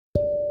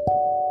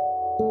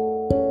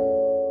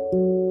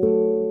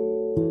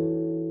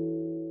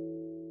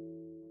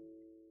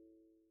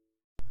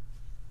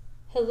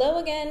Hello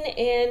again,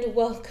 and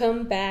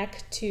welcome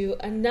back to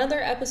another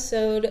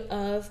episode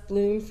of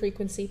Bloom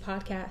Frequency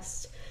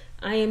Podcast.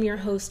 I am your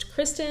host,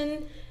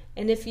 Kristen,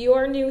 and if you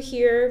are new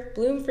here,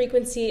 Bloom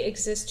Frequency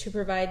exists to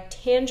provide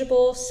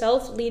tangible,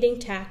 self-leading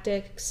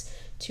tactics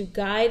to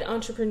guide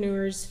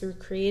entrepreneurs through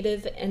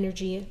creative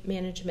energy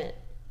management.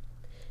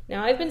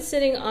 Now, I've been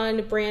sitting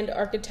on brand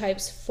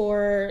archetypes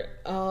for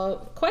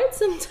quite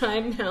some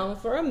time now,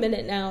 for a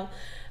minute now.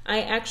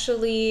 I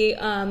actually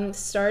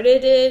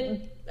started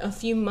it a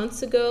few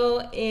months ago,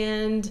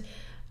 and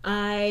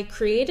I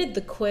created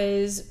the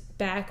quiz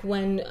back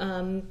when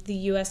the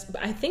US,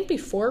 I think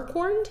before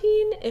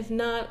quarantine, if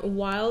not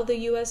while the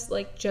US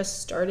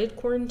just started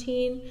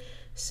quarantine.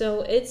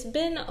 So it's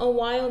been a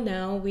while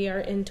now. We are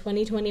in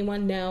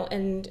 2021 now,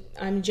 and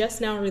I'm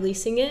just now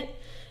releasing it.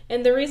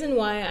 And the reason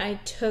why I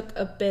took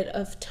a bit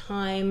of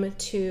time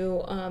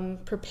to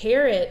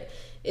prepare it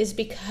is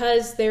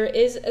because there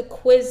is a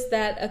quiz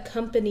that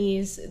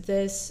accompanies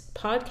this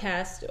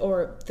podcast,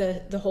 or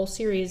the whole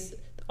series,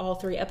 all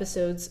 3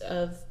 episodes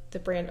of the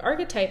brand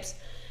archetypes,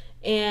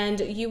 and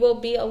you will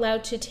be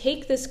allowed to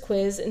take this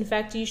quiz. In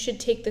fact, you should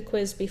take the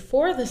quiz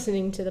before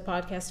listening to the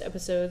podcast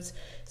episodes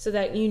so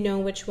that you know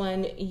which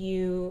one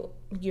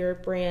your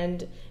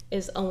brand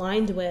is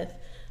aligned with.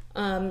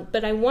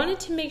 But I wanted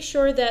to make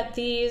sure that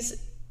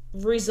these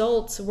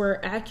results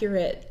were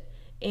accurate.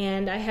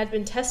 And I had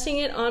been testing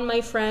it on my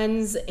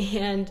friends,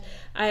 and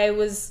I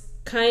was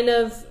kind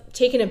of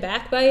taken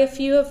aback by a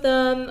few of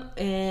them,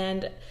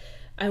 and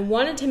I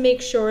wanted to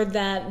make sure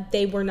that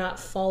they were not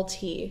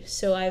faulty.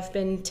 So I've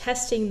been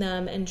testing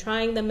them and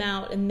trying them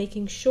out and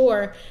making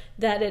sure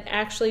that it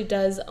actually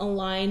does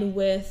align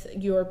with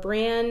your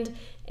brand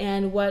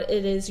and what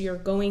it is you're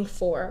going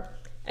for.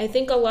 I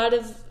think a lot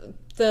of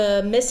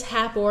the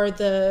mishap or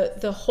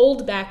the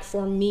holdback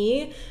for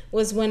me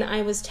was when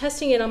I was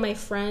testing it on my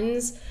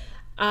friends.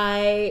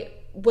 I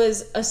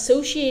was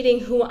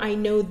associating who I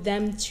know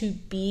them to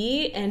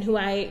be and who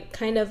I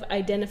kind of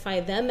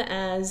identify them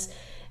as.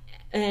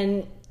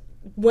 And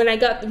when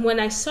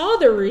I saw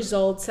the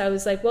results, I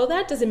was like, well,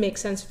 that doesn't make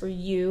sense for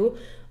you.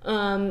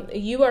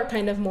 You are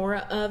kind of more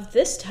of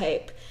this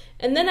type.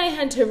 And then I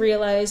had to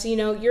realize,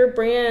 your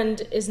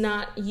brand is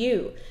not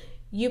you.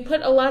 You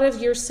put a lot of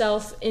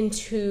yourself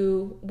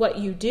into what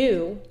you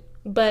do,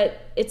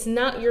 but it's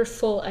not your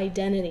full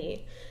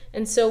identity.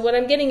 And so what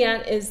I'm getting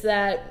at is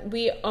that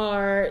we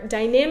are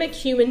dynamic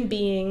human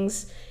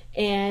beings,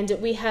 and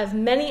we have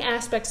many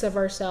aspects of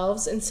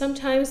ourselves, and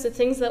sometimes the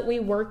things that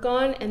we work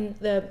on and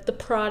the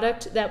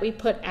product that we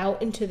put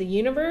out into the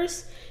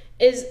universe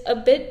is a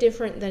bit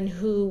different than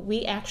who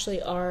we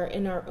actually are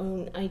in our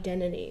own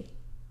identity.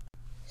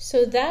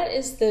 So that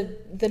is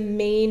the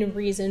main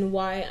reason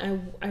why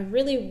I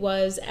really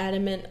was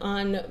adamant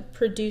on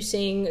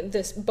producing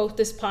both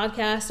this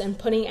podcast and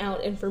putting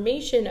out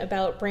information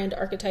about brand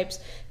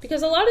archetypes,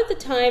 because a lot of the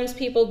times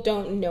people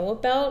don't know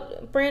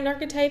about brand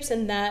archetypes,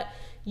 and that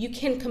you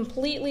can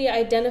completely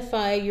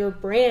identify your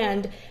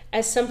brand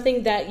as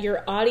something that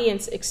your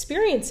audience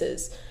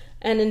experiences.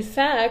 And in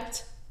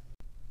fact,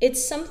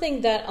 it's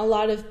something that a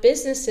lot of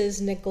businesses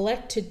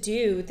neglect to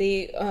do.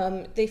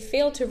 They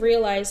fail to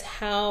realize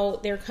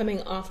how they're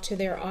coming off to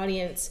their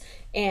audience,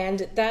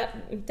 and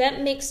that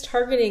makes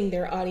targeting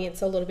their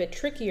audience a little bit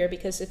trickier,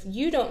 because if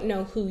you don't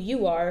know who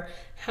you are,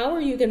 how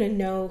are you going to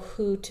know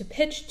who to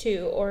pitch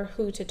to or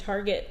who to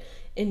target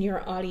in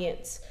your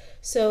audience?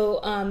 So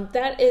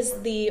that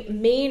is the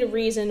main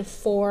reason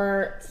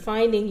for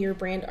finding your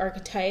brand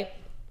archetype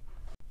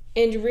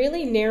and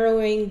really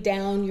narrowing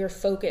down your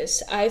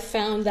focus. I've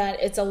found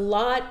that it's a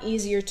lot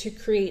easier to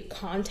create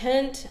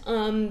content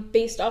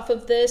based off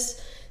of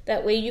this.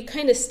 That way you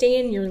kind of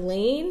stay in your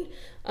lane.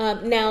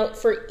 Now,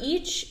 for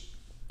each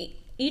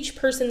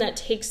person that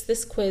takes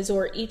this quiz,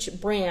 or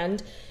each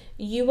brand,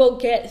 you will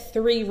get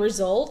 3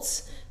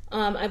 results.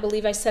 I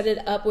believe I set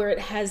it up where it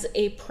has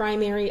a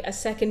primary, a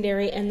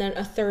secondary, and then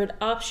a third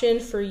option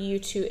for you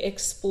to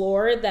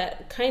explore.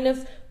 That kind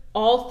of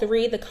all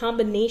 3, the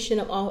combination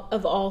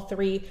of all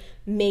 3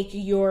 make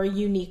your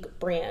unique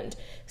brand,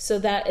 so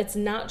that it's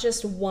not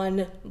just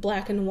one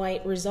black and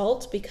white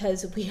result,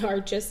 because we are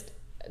just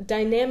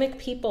dynamic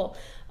people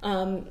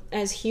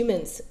as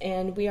humans,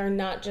 and we are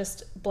not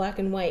just black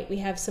and white. We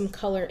have some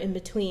color in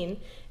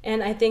between.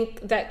 And I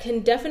think that can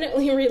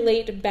definitely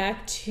relate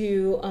back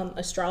to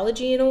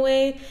astrology in a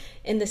way,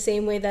 in the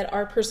same way that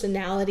our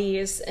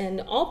personalities and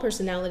all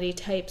personality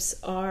types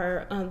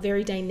are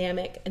very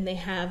dynamic, and they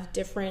have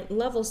different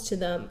levels to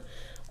them.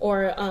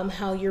 Or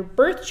how your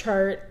birth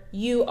chart,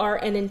 you are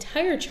an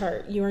entire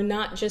chart. You are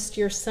not just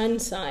your sun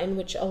sign,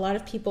 which a lot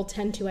of people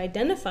tend to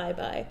identify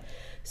by.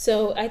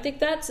 So I think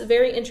that's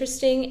very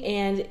interesting,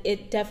 and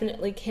it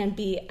definitely can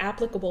be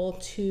applicable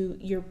to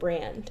your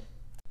brand.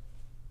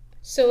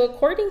 So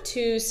according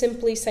to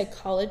Simply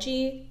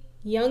Psychology,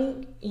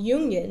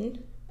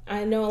 Jungian,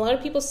 I know a lot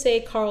of people say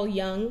Carl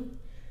Jung,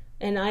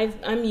 and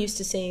I'm used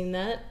to saying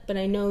that, but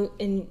I know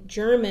in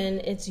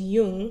German it's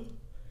Jung.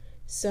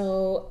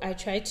 So I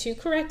try to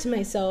correct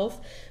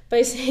myself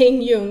by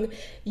saying Jung.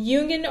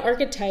 Jungian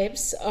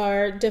archetypes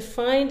are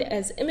defined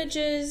as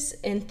images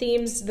and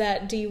themes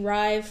that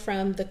derive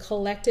from the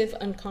collective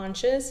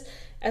unconscious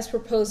as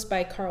proposed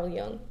by Carl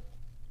Jung.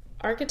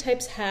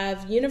 Archetypes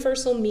have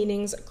universal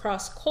meanings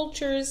across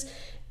cultures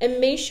and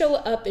may show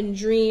up in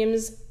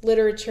dreams,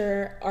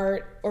 literature,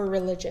 art, or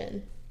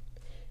religion.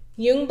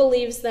 Jung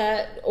believed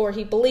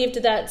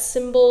that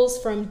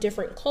symbols from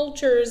different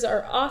cultures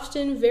are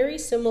often very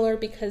similar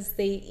because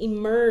they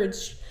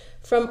emerged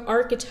from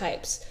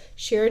archetypes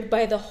shared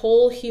by the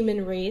whole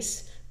human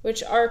race,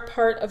 which are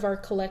part of our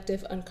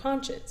collective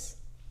unconscious.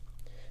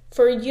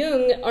 For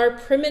Jung, our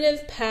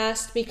primitive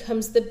past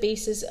becomes the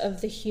basis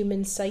of the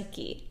human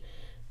psyche,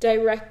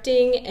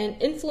 directing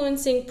and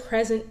influencing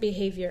present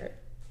behavior.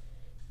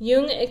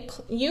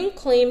 Jung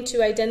claimed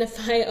to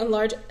identify a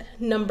large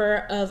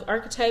number of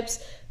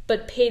archetypes,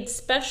 but paid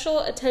special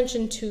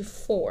attention to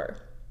 4.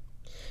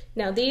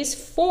 Now, these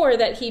 4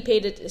 that he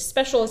paid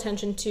special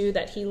attention to,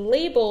 that he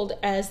labeled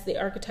as the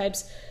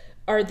archetypes,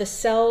 are the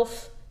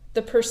self,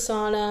 the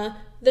persona,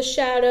 the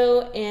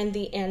shadow, and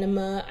the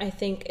anima. I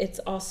think it's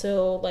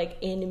also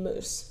like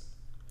animus.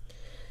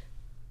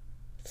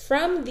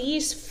 From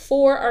these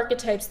 4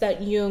 archetypes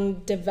that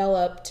Jung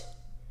developed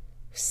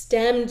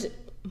stemmed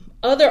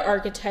other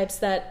archetypes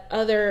that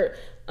other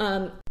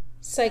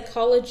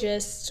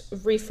psychologists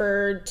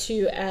referred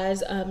to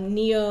as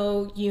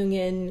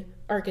neo-Jungian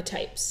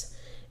archetypes.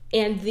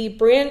 And the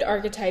brand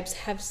archetypes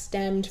have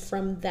stemmed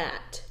from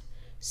that.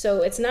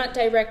 So it's not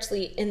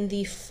directly in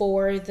the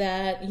 4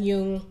 that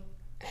Jung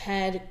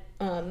had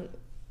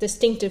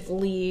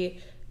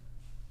distinctively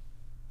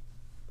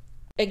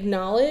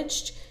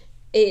acknowledged.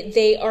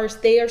 They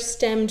are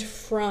stemmed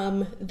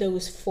from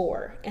those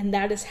 4, and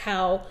that is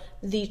how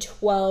the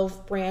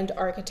 12 brand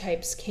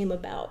archetypes came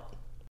about.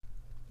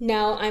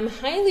 Now, I'm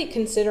highly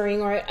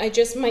considering, or I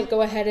just might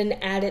go ahead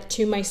and add it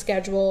to my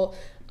schedule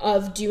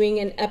of doing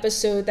an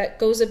episode that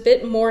goes a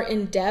bit more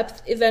in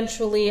depth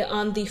eventually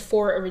on the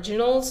 4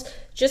 originals,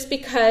 just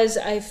because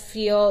I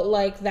feel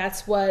like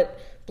that's what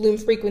Bloom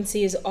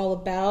Frequency is all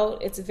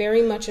about. It's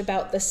very much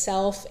about the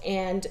self,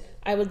 and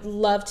I would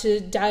love to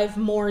dive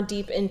more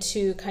deep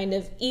into kind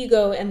of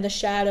ego and the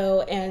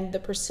shadow and the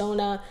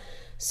persona.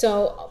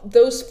 So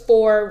those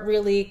 4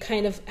 really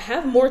kind of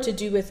have more to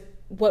do with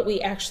what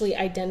we actually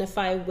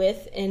identify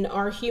with in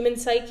our human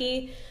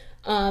psyche.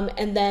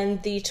 And then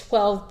the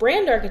 12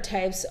 brand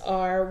archetypes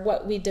are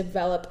what we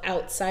develop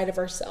outside of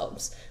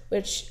ourselves,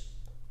 which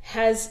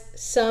has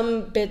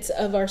some bits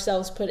of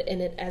ourselves put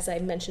in it, as I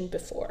mentioned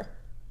before.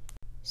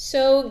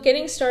 So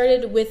getting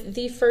started with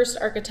the first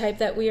archetype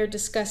that we are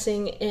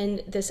discussing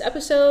in this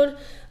episode,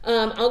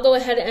 I'll go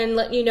ahead and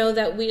let you know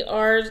that we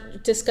are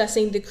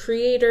discussing the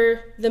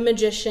creator, the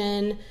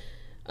magician,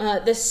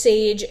 the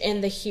sage,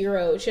 and the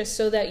hero, just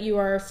so that you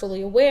are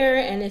fully aware.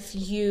 And if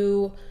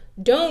you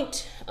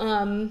don't,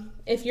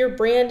 if your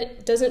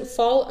brand doesn't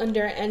fall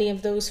under any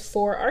of those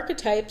 4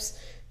 archetypes,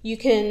 you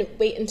can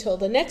wait until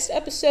the next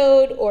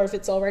episode, or if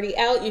it's already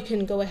out, you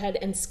can go ahead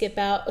and skip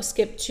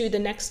to the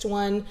next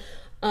one.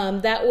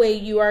 That way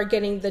you are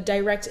getting the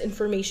direct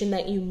information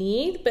that you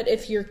need. But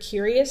if you're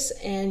curious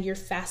and you're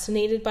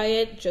fascinated by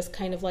it, just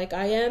kind of like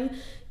I am,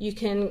 you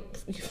can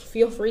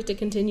feel free to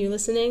continue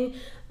listening,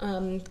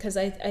 because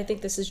I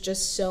think this is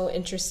just so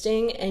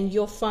interesting. And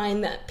you'll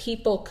find that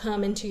people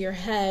come into your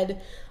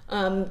head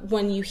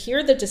when you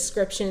hear the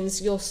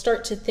descriptions. You'll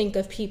start to think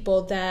of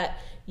people that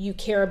you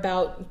care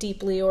about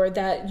deeply, or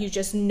that you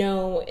just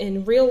know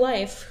in real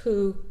life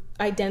who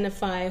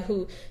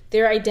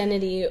their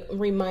identity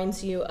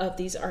reminds you of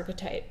these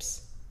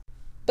archetypes.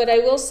 But I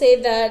will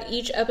say that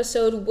each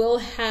episode will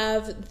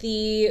have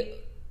the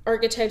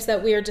archetypes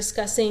that we are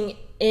discussing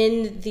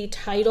in the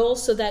title,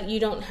 so that you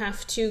don't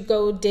have to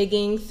go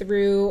digging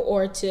through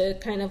or to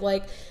kind of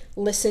like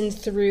listen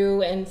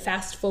through and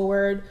fast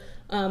forward,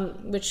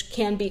 which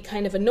can be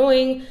kind of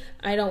annoying.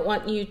 I don't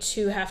want you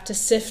to have to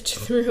sift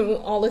through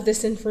all of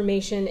this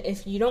information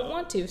if you don't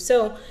want to.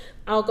 So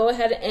I'll go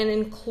ahead and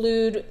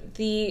include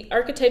the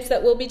archetypes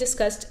that will be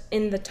discussed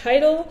in the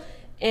title,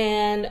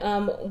 and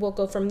we'll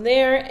go from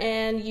there,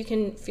 and you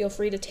can feel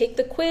free to take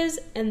the quiz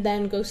and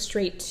then go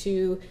straight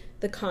to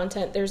the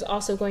content. There's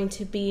also going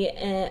to be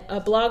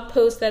a blog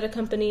post that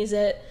accompanies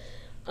it,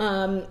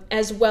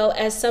 as well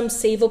as some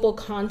savable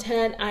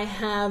content. I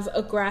have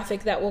a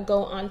graphic that will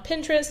go on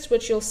Pinterest,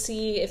 which you'll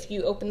see if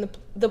you open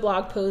the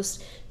blog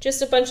post,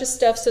 just a bunch of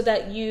stuff so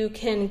that you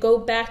can go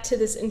back to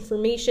this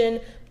information,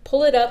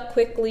 pull it up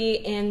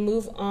quickly, and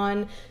move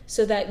on,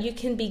 so that you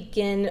can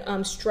begin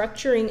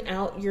structuring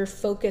out your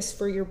focus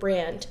for your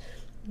brand.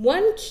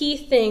 One key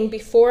thing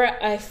before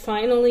I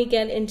finally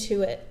get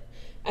into it,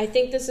 I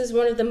think this is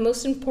one of the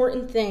most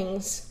important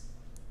things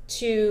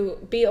to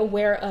be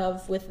aware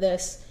of with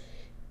this.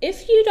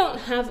 If you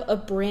don't have a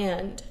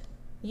brand,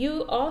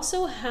 you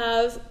also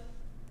have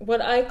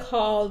what I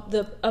call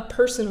a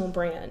personal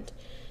brand.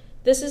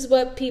 This is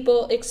what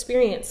people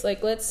experience.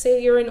 Like, let's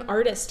say you're an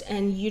artist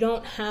and you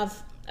don't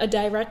have a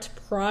direct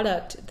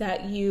product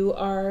that you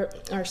are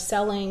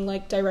selling,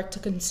 like direct to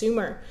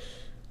consumer.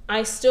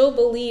 I still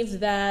believe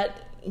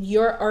that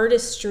your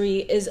artistry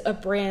is a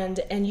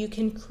brand, and you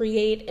can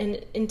create an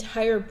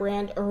entire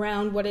brand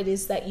around what it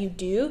is that you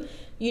do.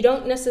 You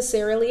don't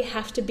necessarily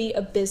have to be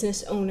a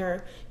business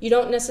owner. You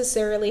don't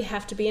necessarily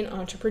have to be an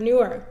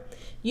entrepreneur.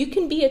 You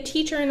can be a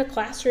teacher in a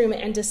classroom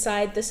and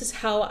decide, this is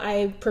how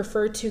I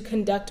prefer to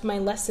conduct my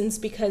lessons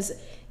because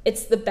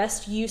it's the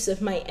best use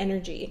of my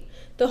energy.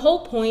 The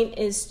whole point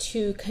is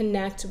to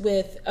connect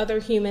with other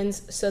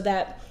humans so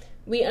that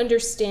we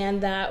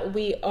understand that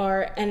we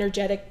are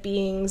energetic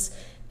beings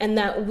and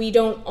that we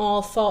don't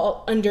all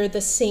fall under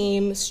the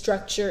same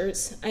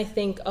structures. I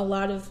think a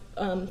lot of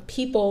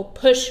people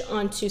push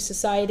onto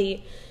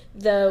society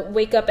the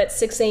wake up at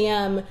 6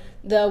 a.m.,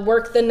 the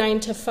work the 9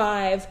 to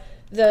 5,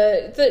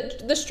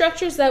 the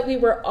structures that we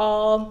were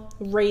all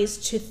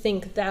raised to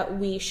think that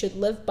we should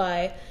live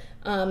by.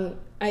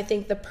 I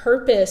think the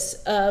purpose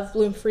of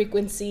Bloom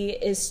Frequency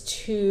is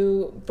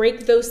to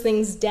break those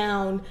things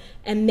down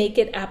and make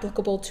it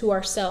applicable to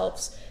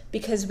ourselves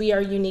because we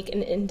are unique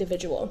and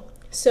individual.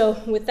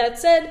 So with that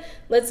said,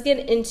 let's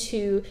get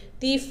into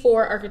the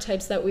 4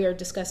 archetypes that we are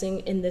discussing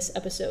in this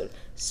episode,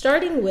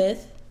 starting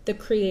with the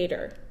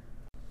creator.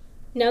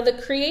 Now, the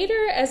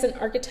creator as an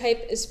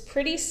archetype is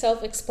pretty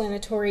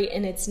self-explanatory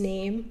in its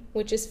name,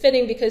 which is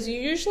fitting because you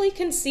usually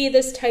can see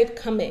this type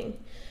coming.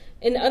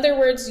 In other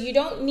words, you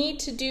don't need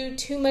to do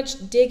too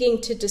much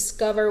digging to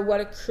discover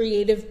what a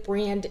creative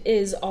brand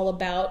is all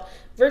about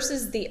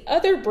versus the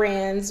other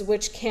brands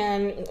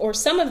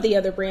some of the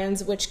other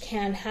brands which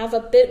can have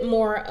a bit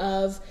more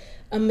of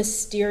a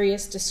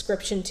mysterious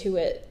description to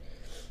it.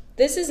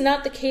 This is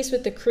not the case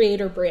with the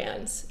creator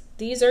brands.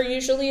 These are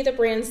usually the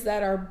brands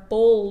that are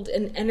bold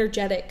and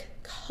energetic,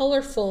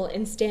 colorful,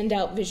 and stand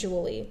out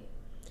visually.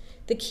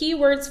 The key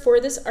words for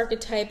this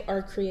archetype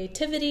are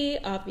creativity,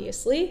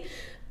 obviously,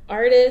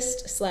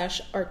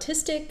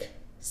 artist/artistic,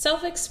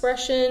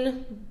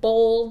 self-expression,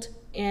 bold,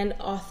 and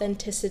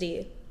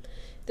authenticity.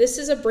 This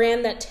is a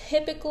brand that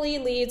typically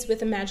leads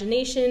with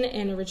imagination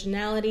and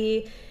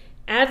originality,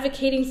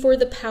 advocating for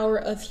the power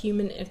of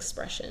human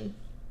expression.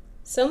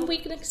 Some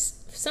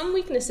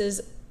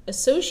weaknesses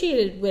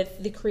associated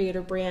with the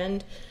creator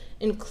brand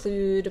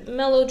include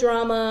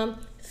melodrama,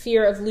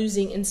 fear of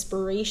losing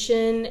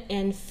inspiration,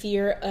 and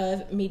fear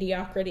of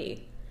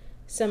mediocrity.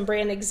 Some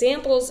brand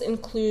examples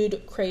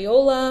include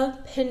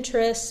Crayola,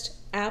 Pinterest,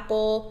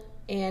 Apple,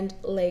 and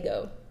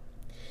Lego.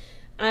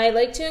 I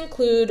like to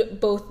include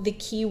both the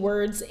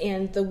keywords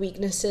and the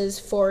weaknesses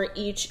for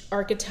each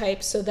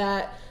archetype so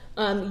that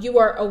you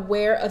are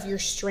aware of your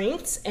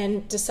strengths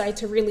and decide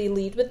to really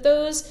lead with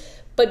those,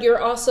 but you're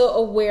also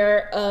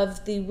aware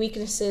of the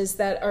weaknesses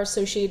that are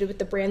associated with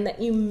the brand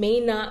that you may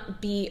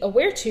not be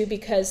aware to,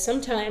 because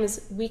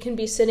sometimes we can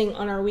be sitting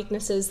on our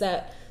weaknesses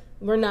that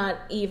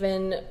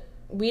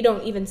we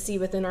don't even see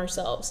within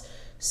ourselves.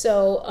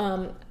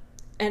 So,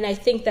 and I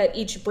think that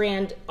each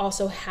brand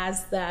also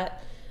has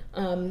that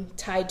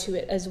tied to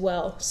it as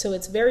well. So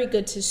it's very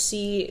good to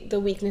see the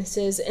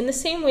weaknesses in the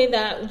same way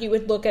that you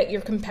would look at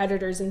your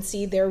competitors and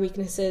see their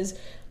weaknesses.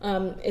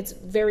 It's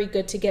very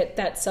good to get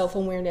that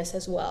self-awareness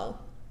as well.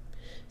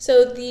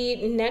 So the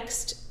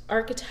next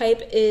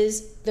archetype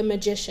is the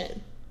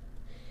magician.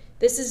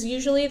 This is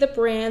usually the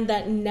brand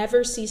that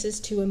never ceases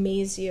to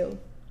amaze you.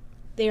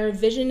 They are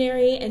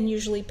visionary and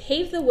usually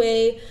pave the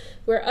way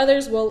where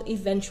others will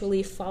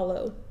eventually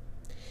follow.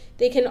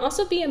 They can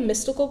also be a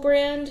mystical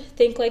brand,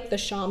 think like the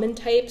shaman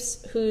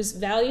types, whose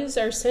values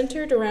are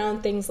centered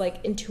around things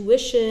like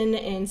intuition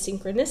and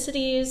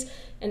synchronicities,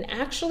 and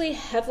actually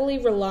heavily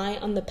rely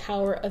on the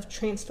power of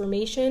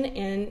transformation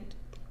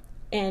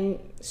and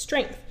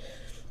strength.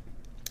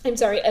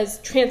 As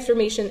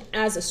transformation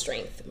as a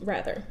strength,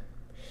 rather.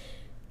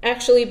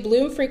 Actually,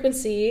 Bloom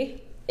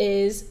Frequency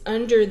is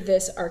under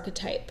this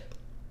archetype.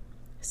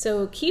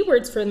 So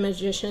keywords for the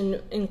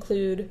magician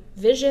include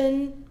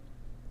vision,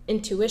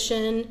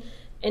 intuition,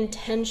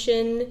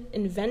 intention,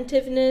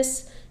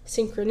 inventiveness,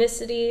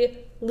 synchronicity,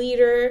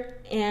 leader,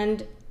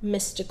 and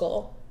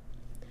mystical.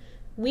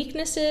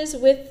 Weaknesses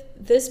with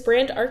this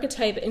brand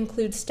archetype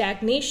include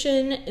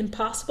stagnation,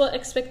 impossible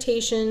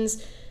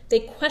expectations, they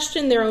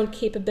question their own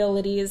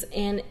capabilities,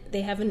 and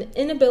they have an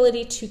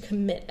inability to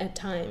commit at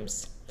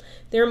times.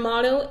 Their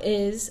motto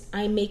is,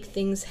 "I make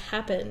things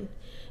happen."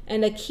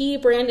 And a key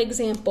brand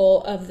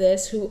example of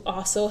this, who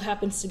also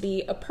happens to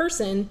be a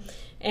person,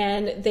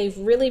 and they've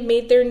really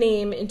made their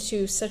name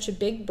into such a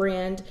big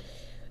brand,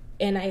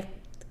 and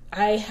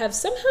I have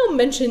somehow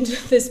mentioned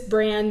this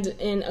brand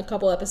in a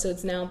couple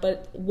episodes now,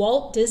 but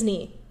Walt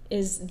Disney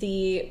is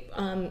the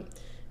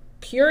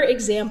pure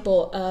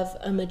example of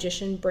a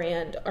magician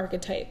brand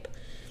archetype.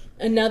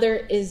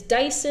 Another is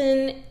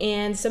Dyson,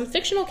 and some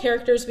fictional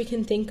characters we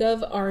can think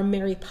of are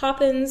Mary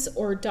Poppins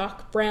or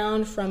Doc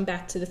Brown from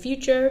Back to the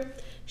Future.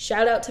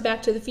 Shout out to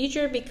Back to the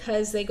Future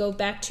because they go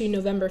back to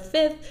November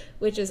 5th,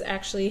 which is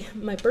actually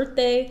my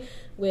birthday,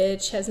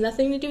 which has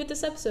nothing to do with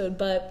this episode,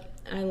 but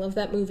I love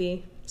that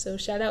movie. So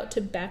shout out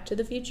to Back to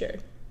the Future.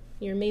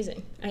 You're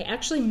amazing. I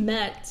actually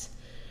met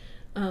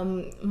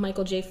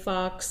Michael J.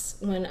 Fox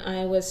when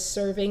I was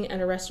serving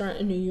at a restaurant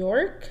in New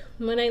York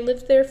when I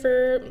lived there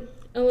for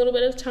a little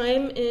bit of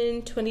time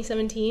in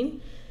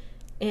 2017.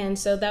 And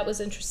so that was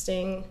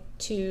interesting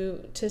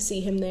to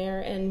see him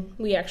there, and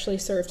we actually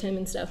served him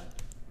and stuff.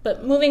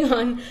 But moving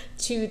on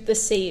to the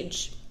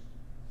Sage.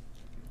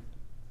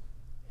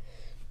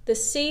 The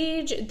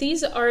Sage,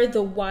 these are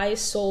the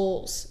wise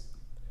souls.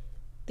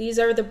 These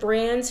are the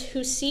brands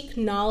who seek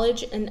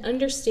knowledge and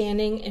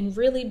understanding and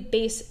really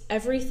base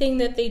everything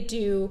that they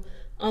do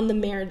on the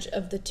marriage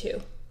of the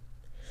two.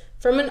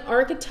 From an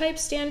archetype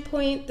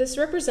standpoint, this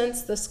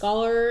represents the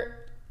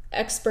scholar,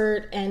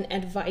 expert, and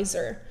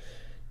advisor.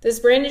 This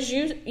brand is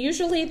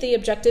usually the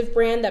objective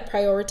brand that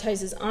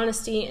prioritizes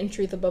honesty and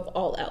truth above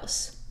all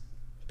else.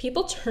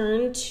 People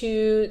turn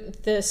to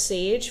the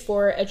Sage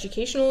for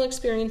educational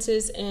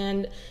experiences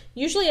and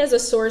usually as a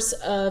source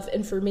of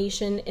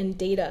information and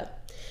data.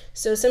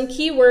 So some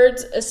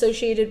keywords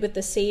associated with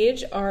the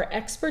Sage are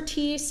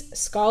expertise,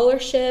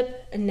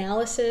 scholarship,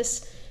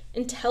 analysis,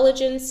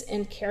 intelligence,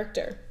 and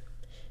character.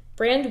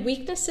 Brand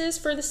weaknesses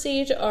for the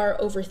Sage are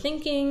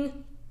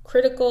overthinking,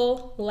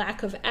 critical,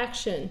 lack of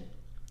action.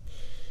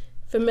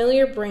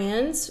 Familiar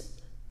brands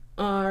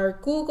are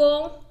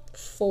Google,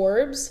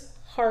 Forbes,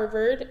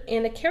 Harvard,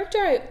 and a character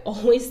I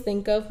always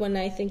think of when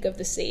I think of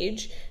the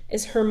Sage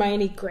is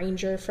Hermione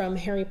Granger from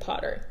Harry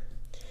Potter.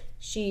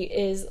 She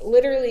is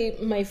literally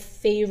my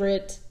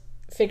favorite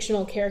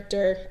fictional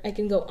character. I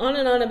can go on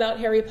and on about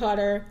Harry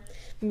Potter.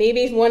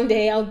 Maybe one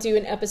day I'll do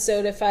an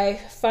episode if I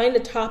find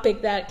a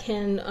topic that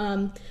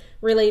can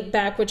relate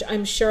back, which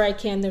I'm sure I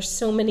can. There's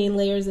so many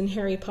layers in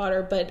Harry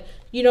Potter, but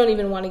you don't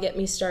even want to get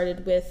me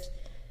started with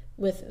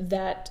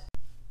that.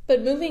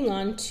 But moving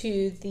on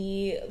to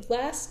the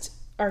last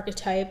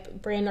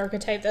brand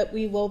archetype that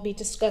we will be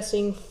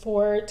discussing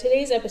for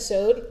today's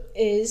episode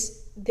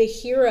is the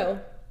hero.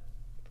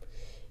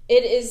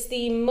 It is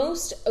the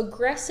most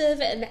aggressive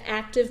and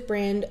active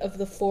brand of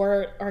the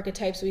 4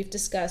 archetypes we've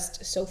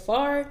discussed so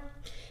far.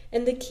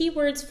 And the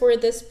keywords for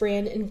this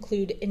brand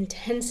include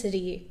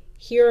intensity,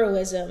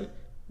 heroism,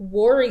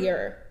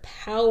 warrior,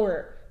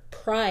 power,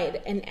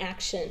 pride, and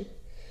action.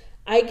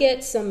 I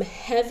get some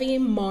heavy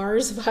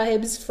Mars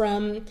vibes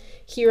from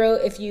Hero.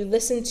 If you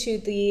listen to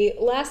the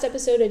last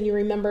episode and you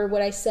remember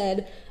what I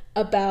said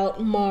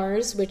about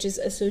Mars, which is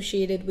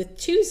associated with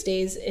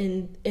Tuesdays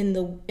in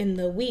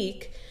the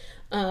week,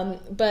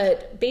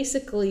 but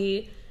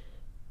basically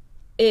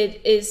it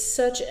is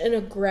such an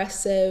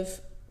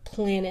aggressive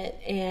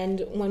planet,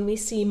 and when we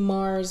see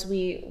Mars,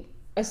 we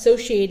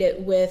associate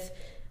it with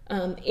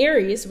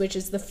Aries, which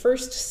is the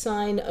first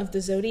sign of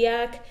the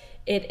zodiac.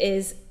 It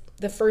is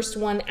the first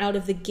one out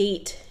of the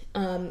gate.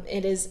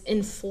 It is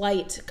in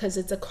flight because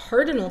it's a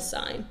cardinal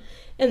sign.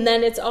 And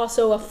then it's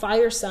also a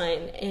fire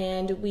sign.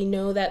 And we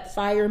know that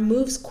fire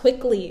moves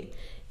quickly,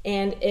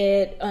 and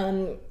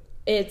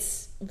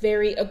it's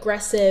very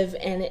aggressive,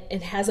 and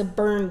it has a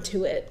burn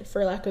to it,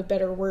 for lack of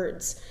better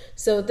words.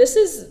 So this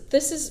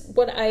is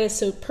what I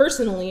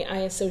personally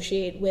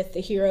associate with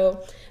the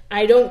hero.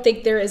 I don't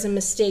think there is a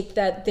mistake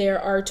that there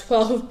are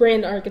 12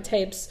 brand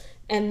archetypes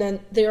and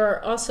then there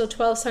are also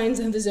 12 signs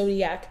of the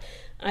zodiac.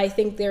 I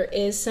think there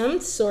is some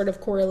sort of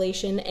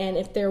correlation, and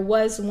if there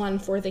was one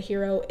for the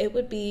hero, it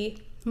would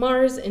be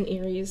Mars and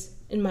Aries,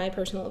 in my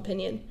personal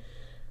opinion.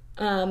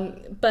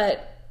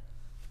 But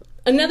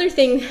another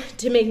thing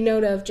to make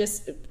note of,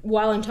 just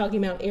while I'm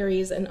talking about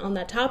Aries and on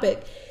that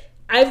topic,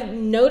 I've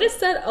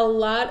noticed that a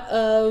lot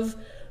of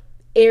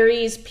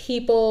Aries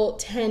people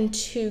tend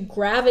to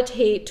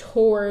gravitate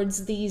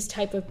towards these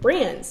type of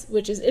brands,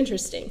 which is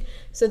interesting.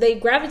 So they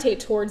gravitate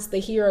towards the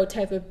hero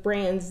type of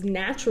brands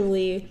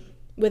naturally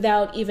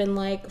without even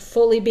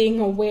fully being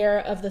aware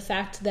of the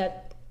fact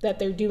that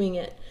they're doing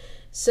it.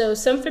 So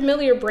some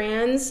familiar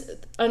brands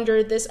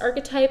under this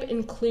archetype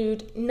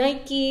include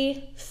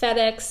Nike,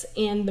 FedEx,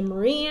 and the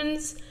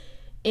Marines.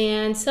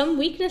 And some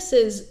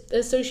weaknesses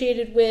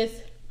associated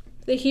with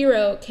the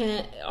hero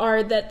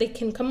are that they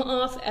can come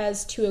off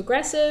as too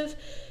aggressive,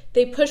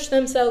 they push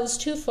themselves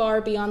too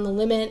far beyond the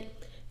limit,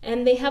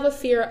 and they have a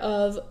fear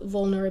of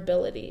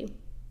vulnerability.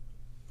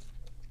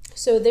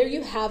 So there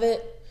you have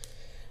it.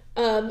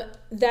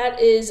 That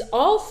is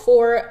all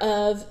 4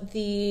 of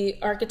the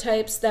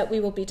archetypes that we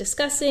will be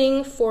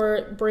discussing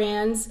for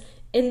brands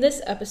in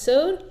this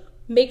episode.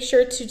 Make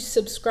sure to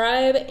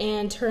subscribe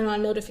and turn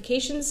on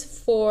notifications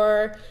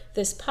for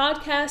this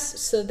podcast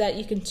so that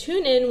you can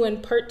tune in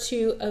when part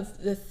 2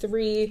 of the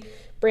 3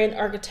 brand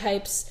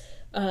archetypes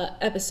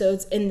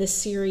episodes in this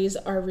series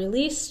are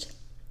released.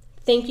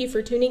 Thank you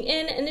for tuning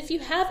in, and if you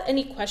have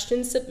any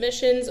questions,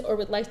 submissions, or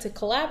would like to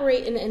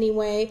collaborate in any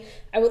way,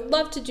 I would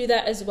love to do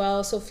that as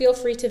well, so feel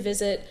free to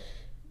visit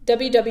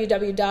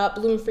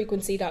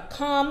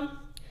www.bloomfrequency.com.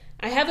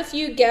 I have a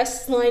few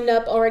guests lined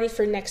up already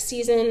for next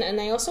season, and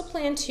I also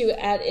plan to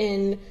add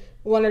in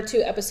 1 or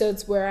 2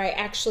 episodes where I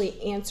actually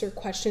answer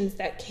questions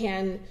that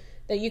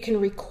you can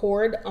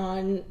record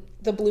on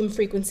the Bloom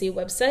Frequency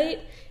website,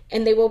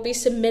 and they will be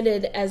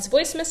submitted as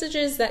voice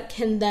messages that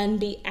can then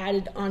be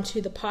added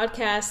onto the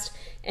podcast,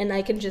 and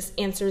I can just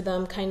answer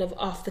them kind of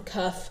off the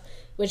cuff,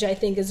 which I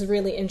think is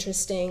really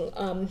interesting.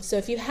 So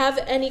if you have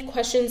any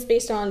questions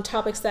based on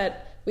topics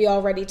that we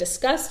already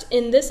discussed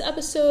in this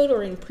episode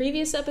or in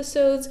previous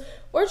episodes,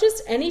 or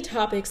just any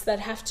topics that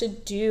have to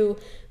do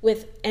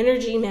with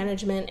energy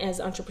management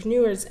as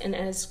entrepreneurs and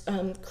as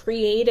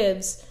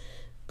creatives,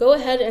 go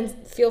ahead and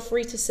feel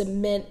free to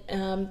submit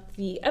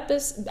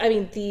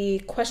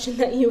the question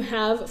that you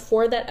have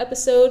for that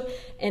episode,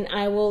 and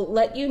I will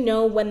let you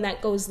know when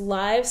that goes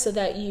live so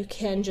that you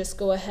can just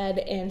go ahead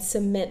and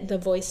submit the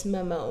voice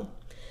memo.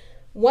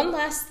 One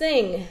last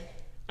thing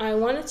I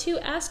wanted to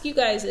ask you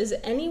guys, is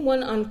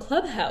anyone on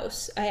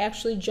Clubhouse? I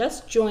actually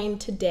just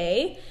joined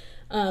today.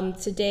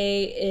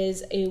 Today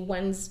is a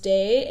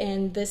Wednesday,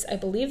 and I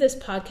believe this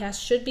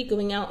podcast should be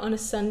going out on a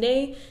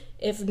Sunday,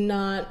 if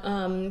not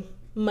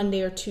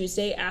Monday or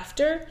Tuesday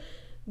after.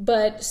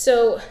 But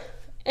so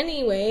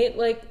anyway,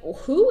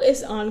 who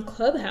is on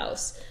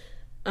Clubhouse?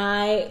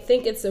 I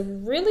think it's a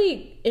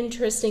really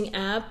interesting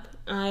app.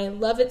 I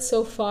love it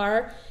so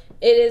far.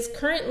 It is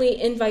currently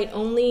invite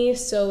only,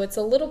 so it's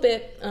a little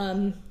bit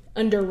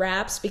under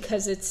wraps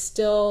because it's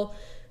still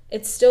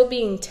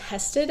being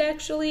tested.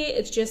 Actually,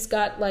 it's just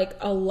got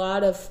a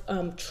lot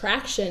of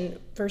traction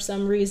for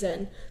some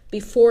reason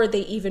before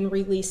they even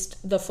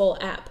released the full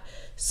app.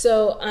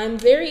 So I'm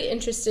very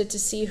interested to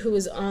see who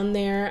is on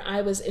there.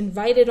 I was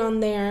invited on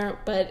there,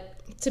 but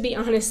to be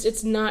honest,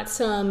 it's not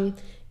some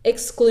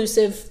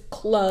exclusive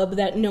club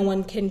that no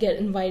one can get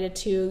invited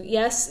to.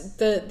 Yes,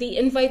 the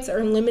invites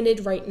are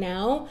limited right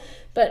now,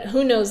 but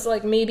who knows,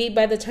 maybe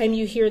by the time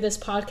you hear this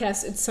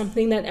podcast, it's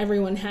something that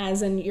everyone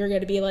has, and you're going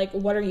to be like,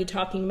 what are you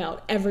talking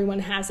about? Everyone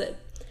has it.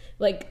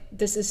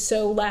 This is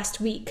so last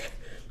week.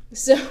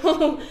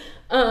 So,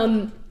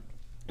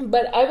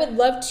 but I would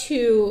love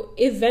to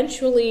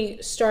eventually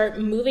start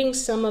moving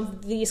some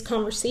of these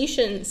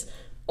conversations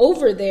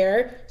over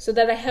there so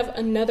that I have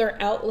another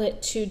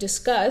outlet to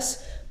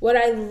discuss. What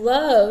I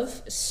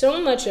love so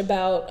much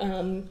about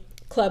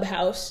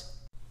Clubhouse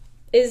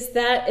is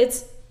that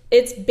it's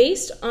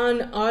based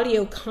on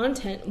audio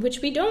content,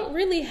 which we don't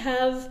really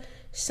have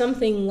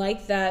something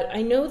like that.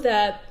 I know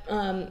that,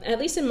 at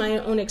least in my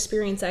own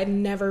experience, I've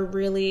never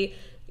really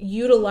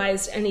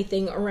utilized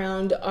anything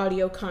around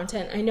audio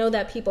content. I know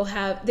that people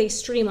they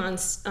stream on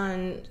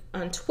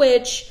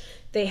Twitch,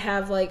 they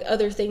have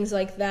other things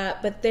like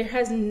that, but there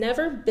has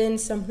never been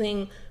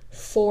something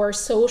for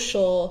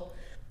social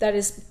that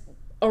is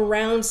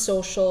around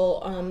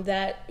social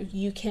that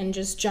you can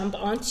just jump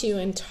onto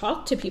and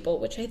talk to people,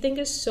 which I think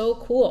is so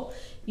cool.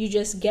 You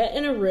just get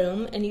in a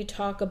room and you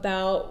talk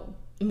about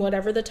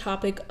whatever the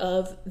topic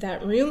of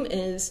that room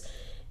is,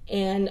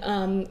 and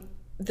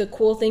the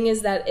cool thing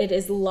is that it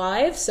is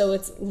live, so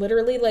it's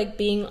literally like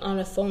being on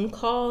a phone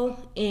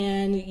call,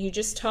 and you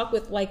just talk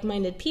with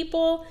like-minded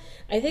people.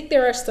 I think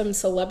there are some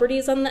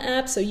celebrities on the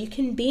app, so you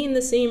can be in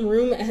the same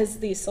room as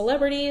these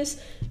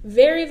celebrities.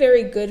 Very,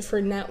 very good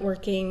for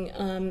networking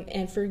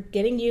and for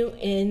getting you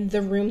in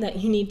the room that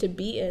you need to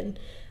be in.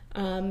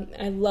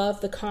 I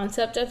love the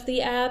concept of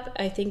the app.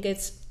 I think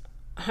it's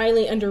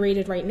highly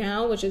underrated right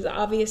now, which is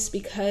obvious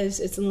because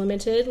it's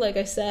limited, like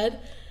I said.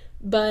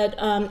 But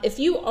if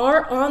you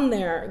are on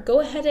there, go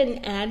ahead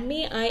and add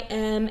me. I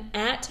am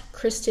at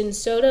Kristen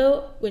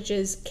Soto, which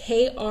is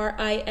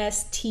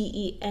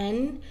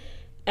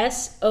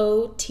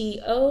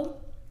KristenSoto.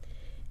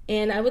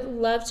 And I would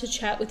love to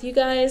chat with you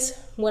guys.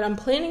 What I'm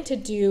planning to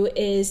do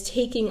is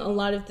taking a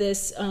lot of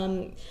this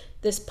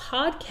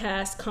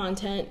podcast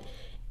content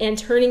and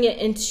turning it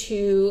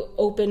into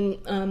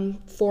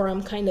open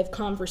forum kind of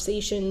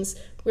conversations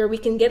where we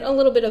can get a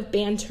little bit of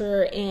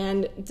banter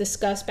and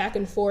discuss back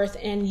and forth,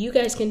 and you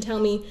guys can tell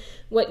me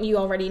what you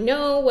already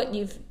know, what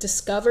you've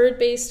discovered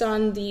based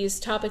on these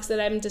topics that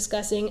I'm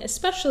discussing,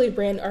 especially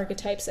brand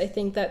archetypes. I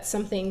think that's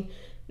something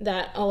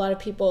that a lot of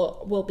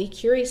people will be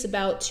curious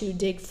about to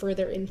dig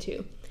further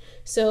into.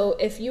 So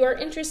if you are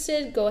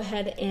interested, go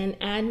ahead and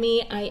add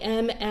me. I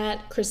am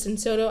at Kristen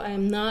Soto. I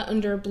am not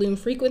under Bloom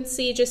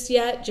Frequency just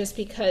yet, just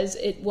because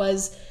it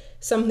was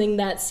something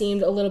that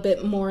seemed a little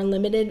bit more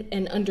limited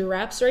and under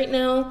wraps right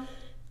now.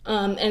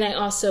 And I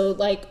also,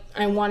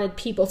 I wanted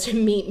people to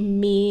meet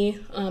me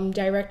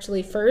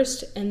directly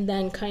first, and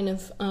then kind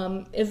of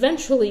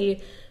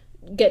eventually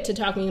get to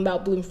talking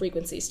about Bloom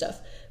Frequency stuff.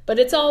 But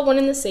it's all one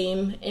and the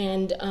same,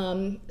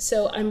 and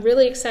so I'm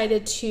really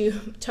excited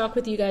to talk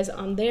with you guys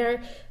on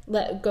there.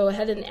 Go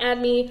ahead and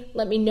add me.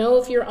 Let me know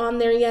if you're on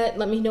there yet.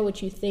 Let me know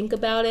what you think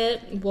about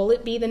it. Will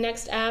it be the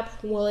next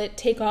app? Will it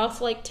take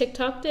off like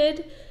TikTok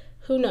did?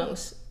 Who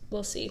knows?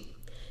 We'll see.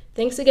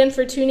 Thanks again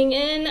for tuning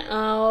in.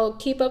 I'll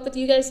keep up with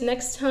you guys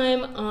next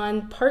time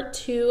on part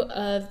 2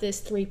 of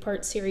this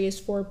 3-part series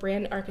for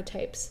brand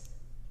archetypes.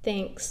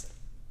 Thanks.